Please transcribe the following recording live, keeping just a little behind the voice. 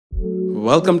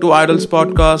Welcome to Idol's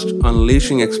podcast,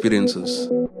 Unleashing Experiences.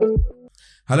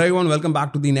 Hello everyone, welcome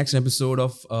back to the next episode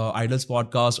of Idol's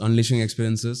podcast, Unleashing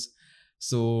Experiences.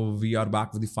 So we are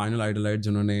back with the final Idolite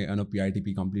जिन्होंने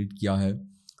PITP complete किया है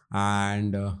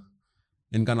and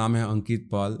इनका नाम है अंकित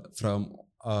पाल from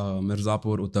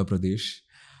Mirzapur Uttar Pradesh.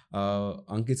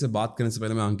 अंकित से बात करने से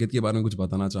पहले मैं अंकित के बारे में कुछ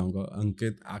बताना चाहूँगा.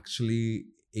 अंकित एक्चुअली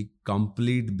एक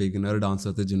कंप्लीट बिगिनर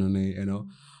डांसर थे जिन्होंने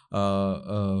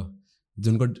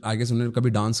जिनको आई गेस उन्होंने कभी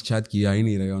डांस शायद किया ही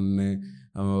नहीं रहे, उन्होंने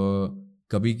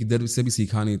कभी किधर से भी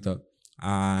सीखा नहीं था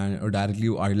एंड डायरेक्टली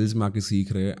वो आइडल्स में आके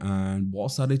सीख रहे एंड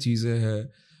बहुत सारी चीज़ें हैं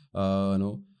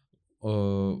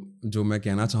जो मैं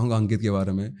कहना चाहूँगा अंकित के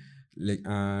बारे में.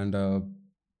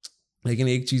 लेकिन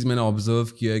एक चीज़ मैंने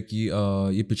ऑब्जर्व किया है कि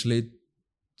ये पिछले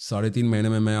 3.5 महीने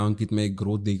में मैं अंकित में एक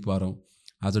ग्रोथ देख पा रहा हूँ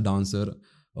एज अ डांसर.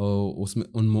 उसमें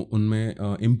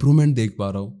उनमें इम्प्रूवमेंट देख पा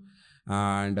रहा हूँ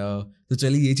एंड तो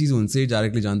चलिए ये चीज़ उनसे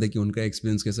डायरेक्टली जानते हैं कि उनका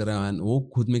एक्सपीरियंस कैसा रहा एंड वो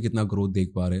खुद में कितना ग्रोथ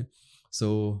देख पा रहे. So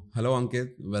hello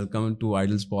Ankit, welcome to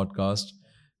idols podcast.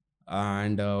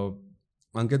 And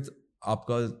अंकित,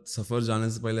 आपका सफ़र जाने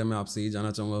से पहले मैं आपसे ये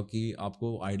जानना चाहूँगा कि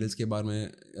आपको आइडल्स के बारे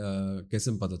में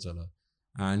कैसे पता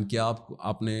चला एंड क्या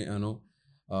आपने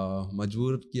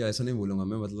मजबूर किया, ऐसा नहीं बोलूँगा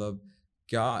मैं, मतलब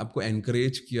क्या आपको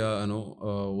एनकरेज किया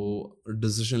वो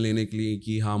डिसीजन लेने के लिए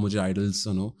कि हाँ मुझे आइडल्स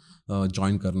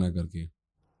ज्वाइन करना है करके.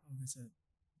 सर,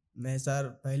 मैं सर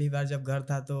पहली बार जब घर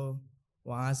था तो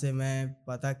वहाँ से मैं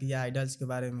पता किया आइडल्स के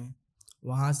बारे में.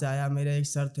 वहाँ से आया, मेरे एक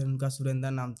सर थे, उनका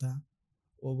सुरेंद्र नाम था.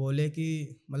 वो बोले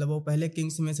कि मतलब वो पहले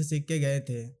किंग्स में से सीख के गए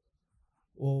थे.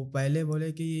 वो पहले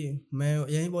बोले कि मैं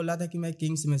यही बोल रहा था कि मैं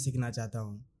किंग्स में सीखना चाहता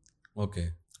हूँ. ओके.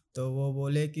 तो वो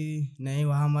बोले कि नहीं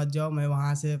वहाँ मत जाओ, मैं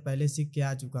वहाँ से पहले सीख के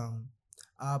आ चुका हूँ,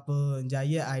 आप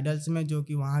जाइए आइडल्स में, जो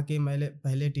कि वहाँ के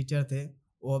पहले टीचर थे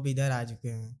वो अब इधर आ चुके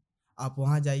हैं. आप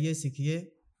वहाँ जाइए, सीखिए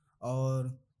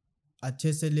और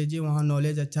अच्छे से लीजिए, वहाँ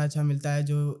नॉलेज अच्छा मिलता है.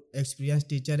 जो एक्सपीरियंस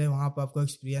टीचर है वहाँ पर आपको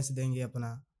एक्सपीरियंस देंगे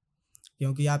अपना,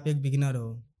 क्योंकि आप एक बिगिनर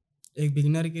हो. एक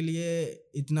बिगिनर के लिए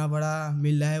इतना बड़ा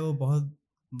मिल रहा है, वो बहुत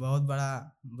बहुत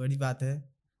बड़ी बात है.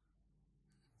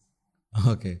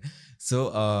 ओके. सो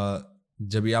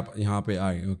जब भी आप यहाँ पे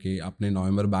आए, ओके, आपने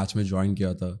नवंबर बैच में ज्वाइन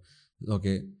किया था.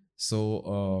 ओके.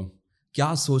 सो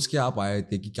क्या सोच के आप आए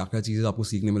थे कि क्या क्या चीज़ें आपको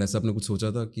सीखने मिला, ऐसा आपने कुछ सोचा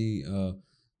था कि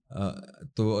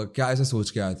तो क्या ऐसे सोच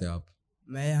के आए थे आप?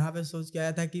 मैं यहाँ पे सोच के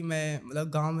आया था कि मैं मतलब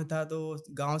गांव में था, तो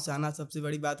गांव से आना सबसे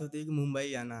बड़ी बात होती है कि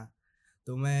मुंबई आना.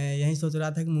 तो मैं यही सोच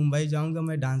रहा था कि मुंबई जाऊंगा,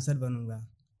 मैं डांसर बनूंगा,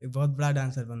 एक बहुत बड़ा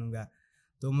डांसर बनूंगा.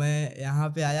 तो मैं यहाँ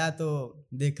पे आया तो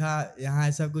देखा यहाँ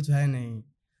ऐसा कुछ है नहीं.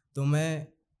 तो मैं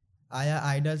आया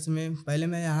आइडल्स में. पहले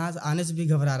मैं यहाँ आने से भी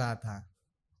घबरा रहा था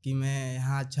कि मैं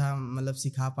यहाँ अच्छा मतलब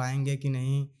सिखा पाएंगे कि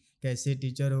नहीं, कैसे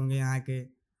टीचर होंगे यहाँ के.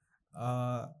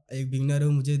 एक बिगनर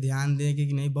हूँ, मुझे ध्यान देंगे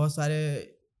कि नहीं. बहुत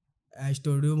सारे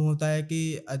स्टूडियो में होता है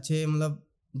कि अच्छे मतलब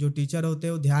जो टीचर होते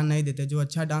हैं वो ध्यान नहीं देते. जो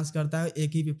अच्छा डांस करता है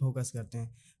एक ही पे फोकस करते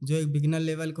हैं, जो एक बिगिनर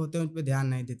लेवल के होते हैं उन पर ध्यान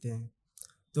नहीं देते हैं.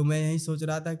 तो मैं यही सोच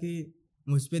रहा था कि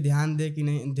मुझ पर ध्यान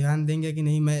देंगे कि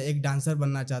नहीं, मैं एक डांसर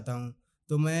बनना चाहता हूँ.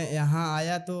 तो मैं यहाँ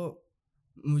आया तो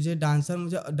मुझे डांस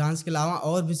के अलावा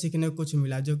और भी सीखने को कुछ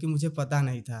मिला जो कि मुझे पता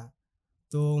नहीं था.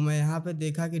 तो मैं यहाँ पे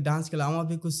देखा कि डांस के अलावा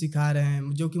भी कुछ सिखा रहे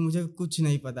हैं जो कि मुझे कुछ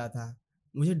नहीं पता था.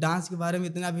 मुझे डांस के बारे में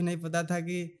इतना भी नहीं पता था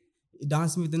कि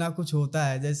डांस में इतना कुछ होता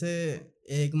है. जैसे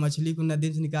एक मछली को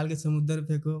नदी से निकाल के समुद्र में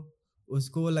फेंको,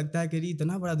 उसको लगता है कि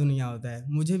इतना बड़ा दुनिया होता है.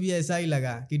 मुझे भी ऐसा ही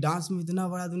लगा कि डांस में इतना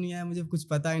बड़ा दुनिया है, मुझे कुछ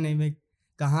पता ही नहीं, मैं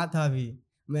कहाँ था अभी.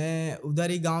 मैं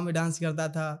उधर ही गांव में डांस करता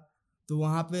था, तो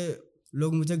वहाँ पे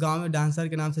लोग मुझे गांव में डांसर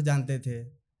के नाम से जानते थे,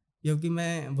 क्योंकि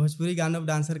मैं भोजपुरी गानों पर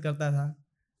डांसर करता था.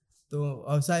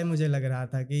 तो ऐसा ही मुझे लग रहा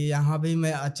था कि यहाँ भी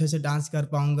मैं अच्छे से डांस कर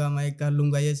पाऊँगा, मैं कर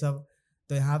लूँगा ये सब.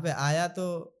 तो यहाँ पे आया तो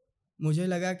मुझे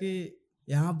लगा कि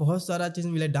यहाँ बहुत सारा चीज़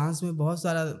मिले. डांस में बहुत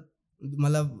सारा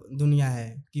मतलब दुनिया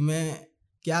है कि मैं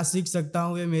क्या सीख सकता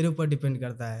हूँ, ये मेरे ऊपर डिपेंड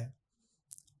करता है.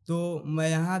 तो मैं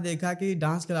यहाँ देखा कि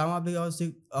डांस के अलावा भी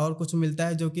और कुछ मिलता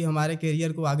है जो कि हमारे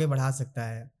करियर को आगे बढ़ा सकता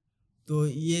है. तो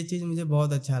ये चीज़ मुझे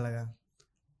बहुत अच्छा लगा.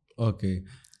 ओके.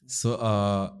 सो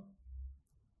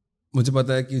मुझे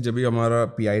पता है कि जब भी हमारा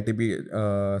PITP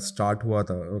स्टार्ट हुआ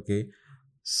था, ओके,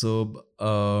 सो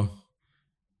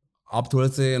आप थोड़े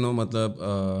से मतलब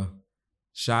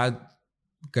शायद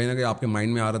कहीं ना कहीं आपके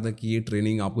माइंड में आ रहा था कि ये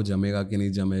ट्रेनिंग आपको जमेगा कि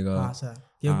नहीं जमेगा. हाँ सर,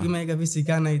 क्योंकि मैं कभी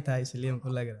सीखा नहीं था, इसलिए हमको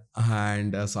लग रहा.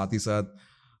 एंड साथ ही साथ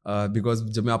बिकॉज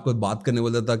जब मैं आपको बात करने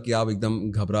बोलता था कि आप एकदम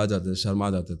घबरा जाते थे, शर्मा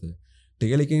जाते थे,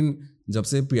 ठीक है. लेकिन जब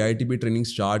से PITP ट्रेनिंग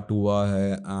स्टार्ट हुआ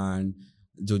है एंड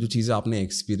जो जो चीज़ें आपने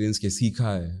एक्सपीरियंस के सीखा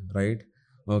है, राइट,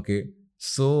 ओके,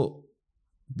 सो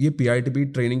ये PITP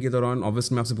ट्रेनिंग के दौरान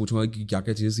ऑब्वियसली मैं आपसे पूछूंगा कि क्या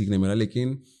क्या चीज़ें सीखने मिला,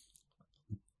 लेकिन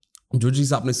जो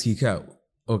चीज़ आपने सीखा है,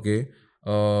 ओके,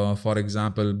 फॉर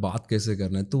एग्जांपल बात कैसे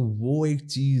करना है, तो वो एक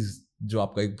चीज़ जो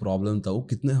आपका एक प्रॉब्लम था वो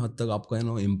कितने हद तक आपका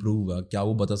इम्प्रूव हुआ, क्या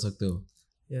वो बता सकते हो?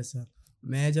 Yes sir.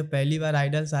 मैं जब पहली बार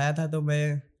आइडल्स आया था तो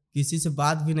मैं किसी से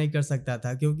बात भी नहीं कर सकता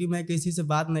था, क्योंकि मैं किसी से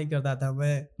बात नहीं करता था,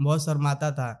 मैं बहुत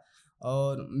शर्माता था।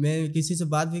 और मैं किसी से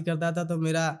बात भी करता था तो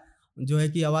मेरा जो है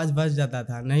कि आवाज़ बच जाता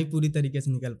था, नहीं पूरी तरीके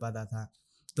से निकल पाता था।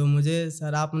 तो मुझे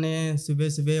सर आपने सुबह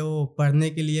सुबह वो पढ़ने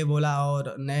के लिए बोला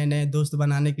और नए नए दोस्त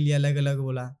बनाने के लिए अलग अलग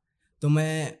बोला। तो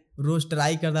मैं रोज़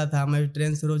ट्राई करता था, मैं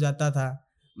ट्रेन से रोज़ आता था,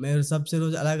 मैं सबसे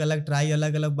रोज़ अलग अलग ट्राई,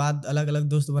 अलग अलग बात, अलग अलग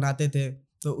दोस्त बनाते थे।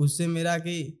 तो उससे मेरा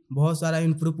कि बहुत सारा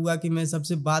इम्प्रूव हुआ कि मैं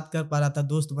सबसे बात कर पा रहा था,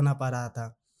 दोस्त बना पा रहा था।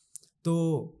 तो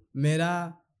मेरा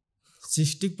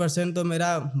 60% तो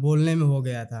मेरा बोलने में हो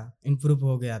गया था, इम्प्रूव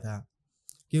हो गया था।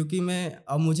 क्योंकि मैं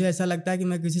अब मुझे ऐसा लगता है कि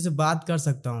मैं किसी से बात कर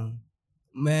सकता हूँ।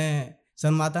 मैं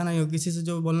शर्माता नहीं हूँ, किसी से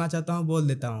जो बोलना चाहता हूँ बोल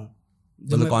देता हूँ। जब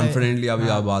मतलब मैं कॉन्फिडेंटली अभी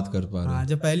आप हाँ, बात कर पा रहे हाँ, हो?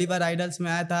 जब पहली बार आइडल्स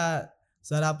में आया था,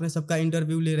 सर आपने सबका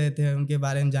इंटरव्यू ले रहे थे, उनके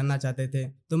बारे में जानना चाहते थे,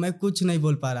 तो मैं कुछ नहीं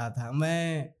बोल पा रहा था।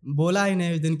 मैं बोला ही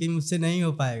नहीं उस दिन कि मुझसे नहीं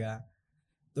हो पाएगा।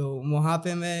 तो वहाँ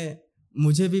पे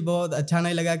मुझे भी बहुत अच्छा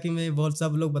नहीं लगा कि मैं बहुत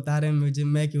सब लोग बता रहे हैं मुझे,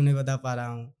 मैं क्यों नहीं बता पा रहा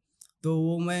हूँ। तो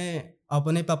वो मैं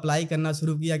अपने पे अप्लाई करना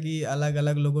शुरू किया कि अलग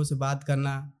अलग लोगों से बात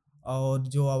करना, और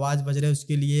जो आवाज़ बज रहे है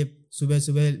उसके लिए सुबह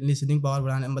सुबह लिसनिंग पावर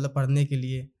बढ़ाने, मतलब पढ़ने के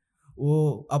लिए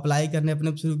वो अप्लाई करने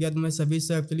अपने शुरू किया, तो मैं सभी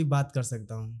से एक्चुअली बात कर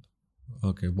सकता हूँ।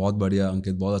 ओके, बहुत बढ़िया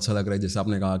अंकित, बहुत अच्छा लग रहा है जैसे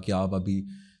आपने कहा कि आप अभी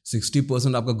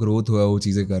 60% आपका ग्रोथ हुआ है वो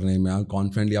चीज़ें करने में,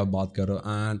 कॉन्फिडेंटली आप बात कर रहे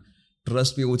हो, एंड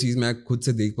ट्रस्ट भी वो चीज़ मैं खुद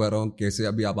से देख पा रहा हूँ कैसे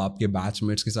अभी आप आपके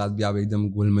बैचमेट्स के साथ भी आप एकदम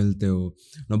घुल मिलते हो,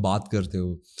 बात करते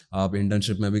हो। आप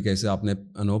इंटर्नशिप में भी कैसे आपने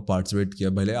पार्टिसिपेट किया,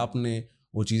 भले आपने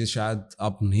वो चीज़ें शायद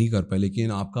आप नहीं कर पाए,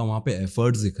 लेकिन आपका वहाँ पे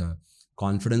एफर्ट्स दिखा है,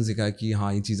 कॉन्फिडेंस दिखा है कि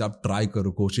हाँ ये चीज़ आप ट्राई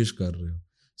करो, कोशिश कर रहे हो।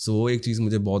 सो वो एक चीज़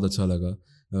मुझे बहुत अच्छा लगा।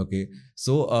 ओके,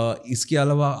 सो इसके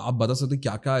अलावा आप बता सकते हैं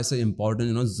क्या क्या ऐसे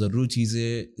इंपॉर्टेंट ज़रूरी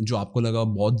चीज़ें जो आपको लगा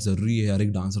बहुत ज़रूरी है हर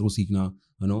एक डांसर को सीखना,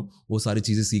 वो सारी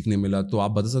चीज़ें सीखने मिला, तो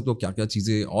आप बता सकते हो क्या क्या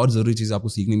चीज़ें और ज़रूरी चीज़ें आपको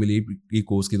सीखने मिली ये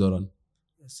कोर्स के दौरान?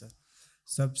 Yes sir.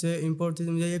 सबसे इम्पोर्टेंट चीज़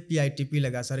मुझे ये पीआईटीपी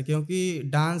लगा सर, क्योंकि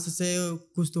डांस से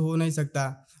कुछ तो हो नहीं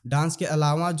सकता। डांस के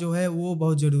अलावा जो है वो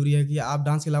बहुत ज़रूरी है कि आप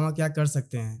डांस के अलावा क्या कर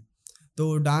सकते हैं।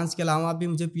 तो डांस के अलावा भी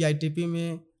मुझे पीआईटीपी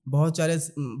में बहुत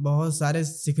सारे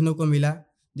सीखने को मिला।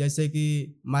 जैसे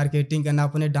कि मार्केटिंग करना,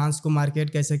 अपने डांस को मार्केट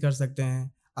कैसे कर सकते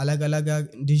हैं। अलग अलग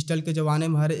डिजिटल के ज़माने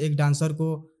में हर एक डांसर को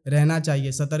रहना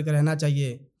चाहिए, सतर्क रहना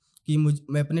चाहिए कि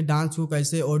मैं अपने डांस को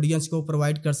कैसे ऑडियंस को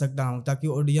प्रोवाइड कर सकता हूँ, ताकि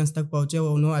ऑडियंस तक पहुँचे,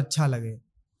 वो उन्हें अच्छा लगे।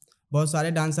 बहुत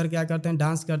सारे डांसर क्या करते हैं,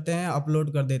 डांस करते हैं,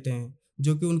 अपलोड कर देते हैं,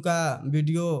 जो कि उनका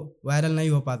वीडियो वायरल नहीं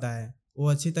हो पाता है। वो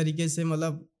अच्छी तरीके से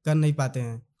मतलब कर नहीं पाते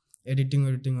हैं, एडिटिंग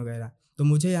वेडिटिंग वगैरह। तो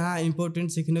मुझे यहाँ इम्पोर्टेंट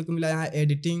सीखने को मिला, यहाँ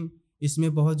एडिटिंग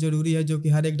इसमें बहुत ज़रूरी है, जो कि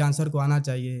हर एक डांसर को आना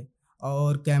चाहिए।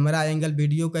 और कैमरा एंगल,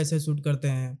 वीडियो कैसे शूट करते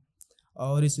हैं।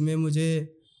 और इसमें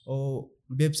मुझे वो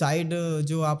वेबसाइट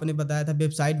जो आपने बताया था,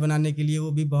 वेबसाइट बनाने के लिए,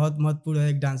 वो भी बहुत महत्वपूर्ण है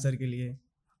एक डांसर के लिए।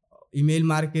 ईमेल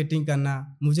मार्केटिंग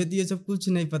करना, मुझे तो ये सब कुछ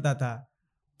नहीं पता था,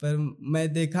 पर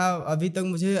मैं देखा अभी तक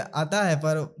मुझे आता है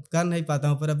पर कर नहीं पाता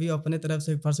हूँ, पर अभी अपने तरफ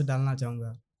से एफर्ट्स डालना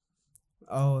चाहूँगा।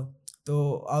 और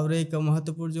तो और एक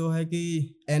महत्वपूर्ण जो है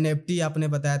कि एनएफटी आपने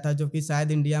बताया था, जो कि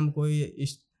शायद इंडिया में कोई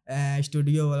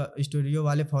स्टूडियो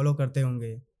वाले फॉलो करते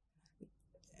होंगे।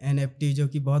 एनएफटी जो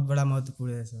कि बहुत बड़ा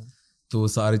महत्वपूर्ण है सर। तो वो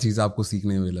सारी चीज़ें आपको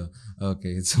सीखने मिला।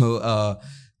 ओके, सो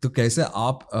तो कैसे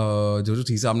आप जो जो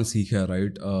चीज़ें आपने सीखा है,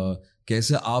 राइट,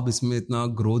 कैसे आप इसमें इतना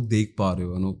ग्रोथ देख पा रहे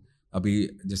हो? अभी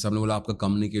जैसे आपने बोला आपका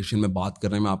कम्युनिकेशन में बात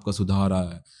करने में आपका सुधार आया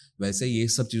है, वैसे ये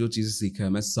सब चीज़ें सीखा है।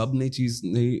 मैं सब नई चीज़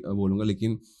नहीं बोलूँगा,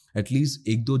 लेकिन एटलीस्ट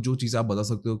एक दो जो चीज़ें आप बता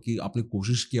सकते हो कि आपने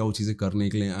कोशिश किया वो चीज़ें करने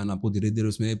के लिए एंड आपको धीरे धीरे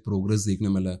उसमें प्रोग्रेस देखने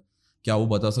मिला है, क्या वो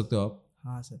बता सकते हो आप?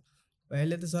 हाँ सर।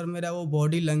 पहले तो सर मेरा वो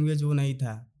बॉडी लैंग्वेज वो नहीं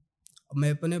था।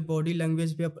 मैं अपने बॉडी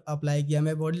लैंग्वेज पे अप्लाई किया।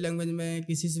 मैं बॉडी लैंग्वेज में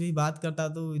किसी से भी बात करता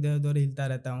तो इधर-उधर हिलता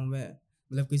रहता हूँ मैं,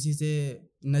 मतलब किसी से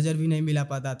नज़र भी नहीं मिला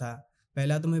पाता था।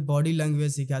 पहला तो मैं बॉडी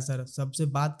लैंग्वेज सीखा सर, सबसे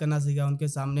बात करना सीखा, उनके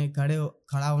सामने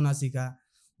खड़ा होना सीखा,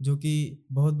 जो कि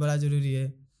बहुत बड़ा ज़रूरी है।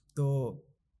 तो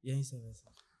यही सब है sir.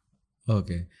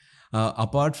 Okay,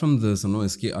 apart from this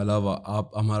इसके अलावा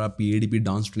आप हमारा पीएडीपी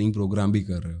डांस ट्रेनिंग प्रोग्राम भी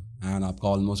कर रहे हो एंड आपका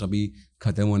ऑलमोस्ट अभी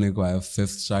ख़त्म होने को आया,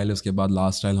 5th स्टाइल, उसके बाद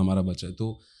लास्ट स्टाइल हमारा बचा है।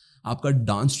 तो आपका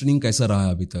डांस ट्रेनिंग कैसा रहा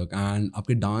है अभी तक एंड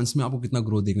आपके डांस में आपको कितना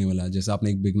ग्रोथ देखने मिला है? जैसे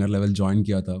आपने एक बिगनर लेवल ज्वाइन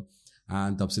किया था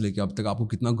एंड तब से लेके अब तक आपको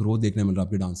कितना ग्रोथ देखने मिल रहा है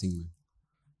आपकी डांसिंग में?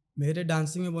 मेरे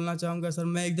डांसिंग में बोलना चाहूँगा सर,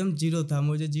 मैं एकदम ज़ीरो था,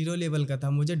 मुझे ज़ीरो लेवल का था,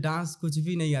 मुझे डांस कुछ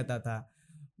भी नहीं आता था।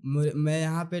 मैं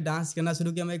यहाँ पे डांस करना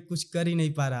शुरू किया, मैं कुछ कर ही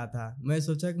नहीं पा रहा था। मैं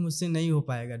सोचा कि मुझसे नहीं हो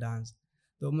पाएगा डांस।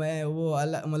 तो मैं वो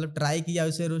अलग मतलब ट्राई किया,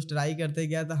 उसे रोज़ ट्राई करते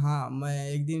गया। तो हाँ, मैं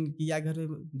एक दिन किया घर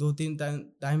में 2-3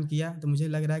 टाइम किया, तो मुझे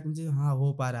लग रहा है कि मुझे हाँ,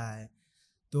 हो पा रहा है।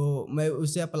 तो मैं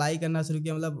उसे अप्लाई करना शुरू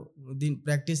किया, मतलब दिन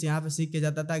प्रैक्टिस यहाँ पे सीख के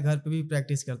जाता था, घर पे भी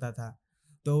प्रैक्टिस करता था।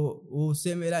 तो वो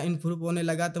उससे मेरा इम्प्रूव होने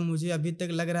लगा, तो मुझे अभी तक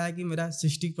लग रहा है कि मेरा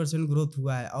 60% ग्रोथ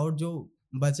हुआ है, और जो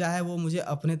बचा है वो मुझे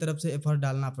अपने तरफ से एफर्ट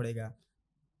डालना पड़ेगा।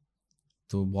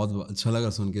 तो बहुत अच्छा लगा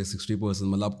सुन के 60%,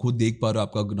 मतलब आप खुद देख पा रहे हो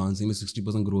आपका डांसिंग में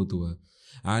 60% ग्रोथ हुआ है।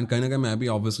 एंड कहीं ना कहीं मैं भी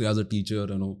obviously as a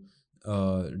teacher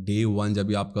day 1 जब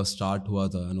भी आपका स्टार्ट हुआ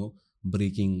था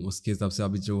ब्रेकिंग, उसके तब से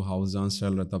अभी जो हाउस डांस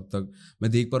चल रहा है तब तक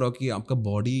मैं देख पा रहा हूँ कि आपका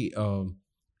बॉडी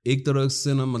एक तरह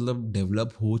से मतलब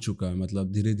डेवलप हो चुका है,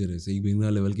 मतलब धीरे धीरे से एक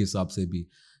बिगिनर लेवल के हिसाब से भी।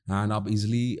 एंड आप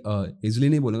इजली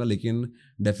नहीं बोलूँगा, लेकिन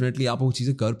डेफिनेटली आप वो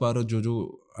चीज़ें कर पा रहे हो जो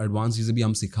जो एडवांस चीज़ें भी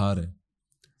हम सिखा रहे हैं,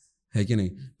 है कि नहीं?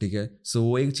 ठीक है। सो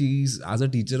वो एक चीज़ एज अ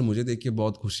टीचर मुझे देख के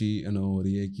बहुत खुशी हो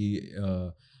रही है कि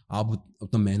आप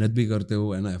अपना मेहनत भी करते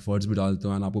हो, एफर्ट्स भी डालते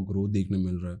हो, एंड आपको ग्रोथ देखने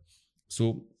मिल रहा है।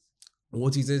 सो वो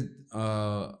चीज़ें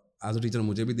एज अ टीचर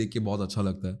मुझे भी देख के बहुत अच्छा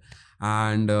लगता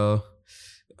है। एंड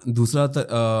दूसरा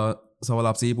सवाल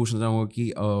आपसे ये पूछना चाहूँगा कि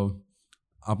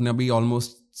आपने अभी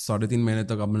ऑलमोस्ट 3.5 महीने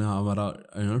तक आपने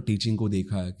हमारा टीचिंग को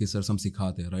देखा है, किस तरह से हम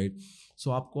सिखाते हैं, राइट?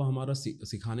 सो आपको हमारा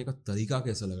सिखाने का तरीका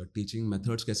कैसा लगा, टीचिंग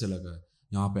मेथड्स कैसे लगा है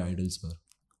यहाँ पे आइडल्स पर?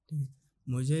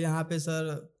 मुझे यहाँ पे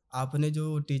सर, आपने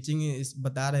जो टीचिंग इस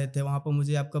बता रहे थे, वहाँ पर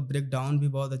मुझे आपका ब्रेक डाउन भी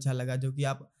बहुत अच्छा लगा, जो कि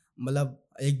आप मतलब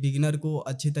एक बिगिनर को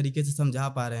अच्छे तरीके से समझा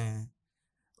पा रहे हैं,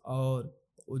 और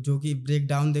वो जो कि ब्रेक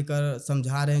डाउन देकर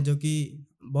समझा रहे हैं। जो कि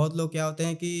बहुत लोग क्या होते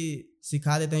हैं कि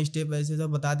सिखा देते हैं स्टेप, ऐसे सब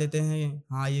बता देते हैं,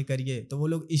 हाँ ये करिए, तो वो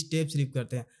लोग स्टेप सिर्फ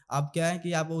करते हैं। आप क्या है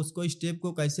कि आप उसको स्टेप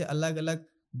को कैसे अलग अलग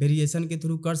वेरिएशन के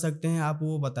थ्रू कर सकते हैं, आप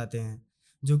वो बताते हैं,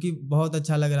 जो कि बहुत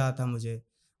अच्छा लग रहा था मुझे।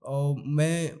 और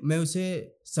मैं उसे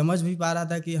समझ भी पा रहा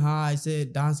था कि हाँ, ऐसे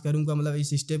डांस करूँगा, मतलब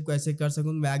इस स्टेप को ऐसे कर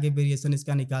सकूँ, मैं आगे वेरिएशन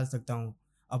इसका निकाल सकता हूँ,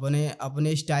 अपने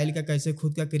अपने स्टाइल का कैसे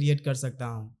खुद का क्रिएट कर सकता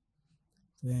हूँ।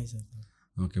 तो यही सर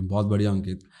था। ओके, बहुत बढ़िया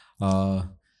अंकित।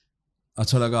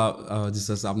 अच्छा लगा जिस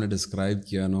तरह से आपने डिस्क्राइब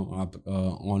किया आप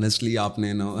ऑनेस्टली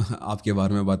आपने आपके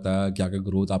बारे में बताया, क्या क्या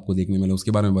ग्रोथ आपको देखने मिला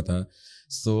उसके बारे में बताया।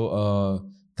 सो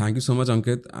thank you so much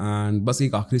Ankit. And बस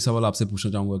एक आखिरी सवाल आपसे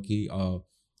पूछना चाहूँगा कि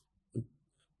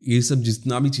ये सब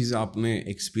जितना भी चीज़ें आपने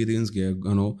एक्सपीरियंस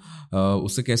किया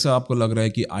उससे कैसा आपको लग रहा है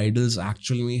कि आइडल्स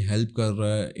एक्चुअली में हेल्प कर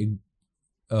रहा है एक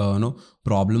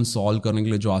प्रॉब्लम सॉल्व करने के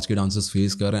लिए जो आज के डांसर्स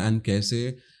फेस कर रहे हैं, एंड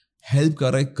कैसे हेल्प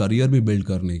कर रहा है करियर भी बिल्ड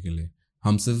करने के लिए?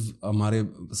 हम सिर्फ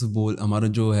हमारा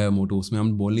जो है मोटो उसमें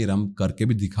हम बोल नहीं रहे, हम करके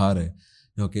भी दिखा रहे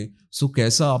हैं। ओके, सो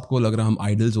कैसा आपको लग रहा है हम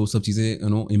आइडल्स वो सब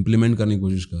चीज़ें इम्प्लीमेंट करने की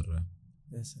कोशिश कर रहे हैं?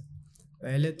 Yes sir.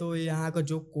 पहले तो यहाँ का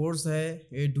जो कोर्स है,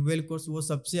 ये डुअल कोर्स, वो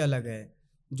सबसे अलग है,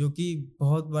 जो कि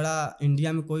बहुत बड़ा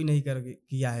इंडिया में कोई नहीं कर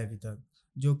किया है अभी तक।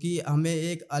 जो कि हमें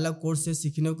एक अलग कोर्स से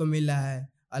सीखने को मिल रहा है,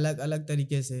 अलग अलग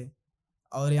तरीके से।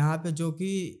 और यहाँ पे जो कि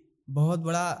बहुत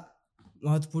बड़ा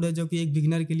महत्वपूर्ण है, जो कि एक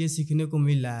बिगिनर के लिए सीखने को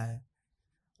मिल रहा है।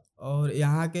 और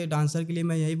यहाँ के डांसर के लिए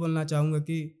मैं यही बोलना चाहूँगा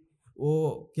कि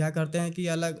वो क्या करते हैं कि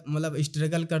अलग मतलब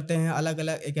स्ट्रगल करते हैं, अलग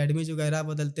अलग एकेडमी वगैरह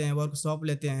बदलते हैं, वर्कशॉप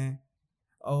लेते हैं,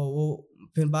 और वो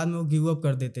फिर बाद में वो गिव अप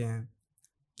कर देते हैं।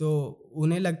 तो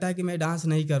उन्हें लगता है कि मैं डांस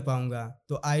नहीं कर पाऊँगा।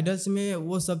 तो आइडल्स में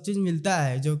वो सब चीज़ मिलता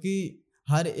है, जो कि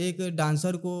हर एक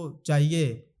डांसर को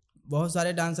चाहिए। बहुत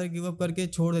सारे डांसर गिव अप करके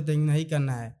छोड़ देते हैं, नहीं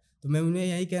करना है। तो मैं उन्हें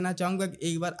यही कहना चाहूँगा कि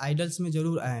एक बार आइडल्स में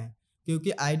ज़रूर आएँ,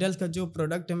 क्योंकि आइडल्स का जो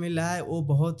प्रोडक्ट मिल रहा है वो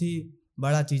बहुत ही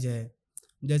बड़ा चीज़ है।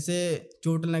 जैसे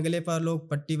चोट लगने पर लोग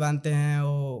पट्टी बांधते हैं,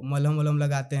 वो मलहम वलहम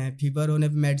लगाते हैं, फीवर होने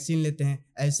पे मेडिसिन लेते हैं,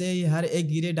 ऐसे ही हर एक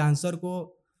गिरे डांसर को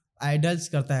आइडल्स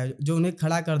करता है, जो उन्हें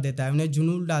खड़ा कर देता है, उन्हें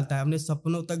जुनून डालता है, अपने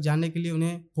सपनों तक जाने के लिए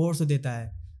उन्हें फोर्स देता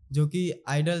है। जो कि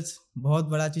आइडल्स बहुत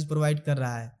बड़ा चीज़ प्रोवाइड कर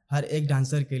रहा है हर एक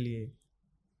डांसर के लिए।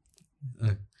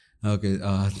 Okay,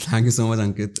 thank you so much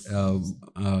Ankit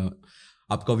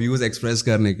आपका व्यूज़ एक्सप्रेस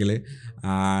करने के लिए,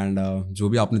 एंड जो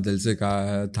भी आपने दिल से कहा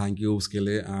है थैंक यू उसके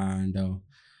लिए। एंड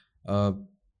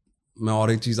मैं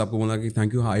और एक चीज़ आपको बोलना कि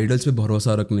थैंक यू आइडल्स पे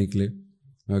भरोसा रखने के लिए।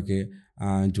 ओके,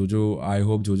 जो आई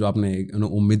होप जो आपने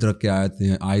उम्मीद रख के आए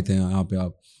थे यहाँ पे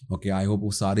आप। ओके, आई होप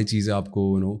वो सारी चीज़ें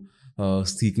आपको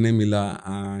सीखने मिला,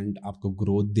 एंड आपको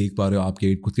ग्रोथ देख पा रहे हो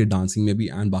आपके खुद के डांसिंग में भी,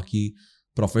 एंड बाकी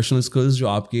प्रोफेशनल स्किल्स जो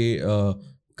आपके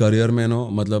करियर में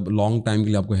मतलब लॉन्ग टाइम के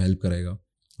लिए आपको हेल्प करेगा।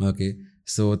 Okay,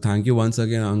 so thank you once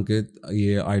again Ankit,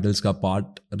 ये आइडल्स का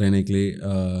पार्ट रहने के लिए,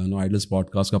 आइडल्स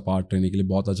पॉडकास्ट का पार्ट रहने के लिए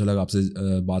बहुत अच्छा लगा आपसे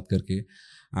बात करके।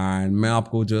 एंड मैं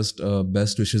आपको जस्ट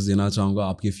बेस्ट विशेस देना चाहूँगा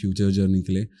आपकी फ्यूचर जर्नी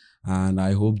के लिए, एंड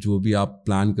आई होप जो भी आप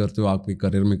प्लान करते हो आपके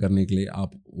करियर में करने के लिए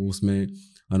आप उसमें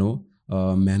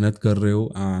मेहनत कर रहे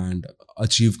हो एंड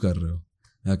अचीव कर रहे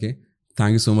हो। Okay,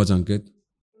 thank you so much Ankit.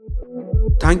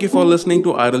 Thank you for listening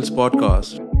to Irel's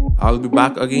podcast. I'll be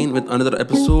back again with another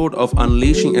episode of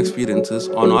Unleashing Experiences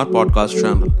on our podcast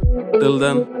channel. Till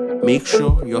then, make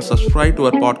sure you're subscribed to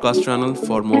our podcast channel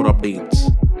for more updates.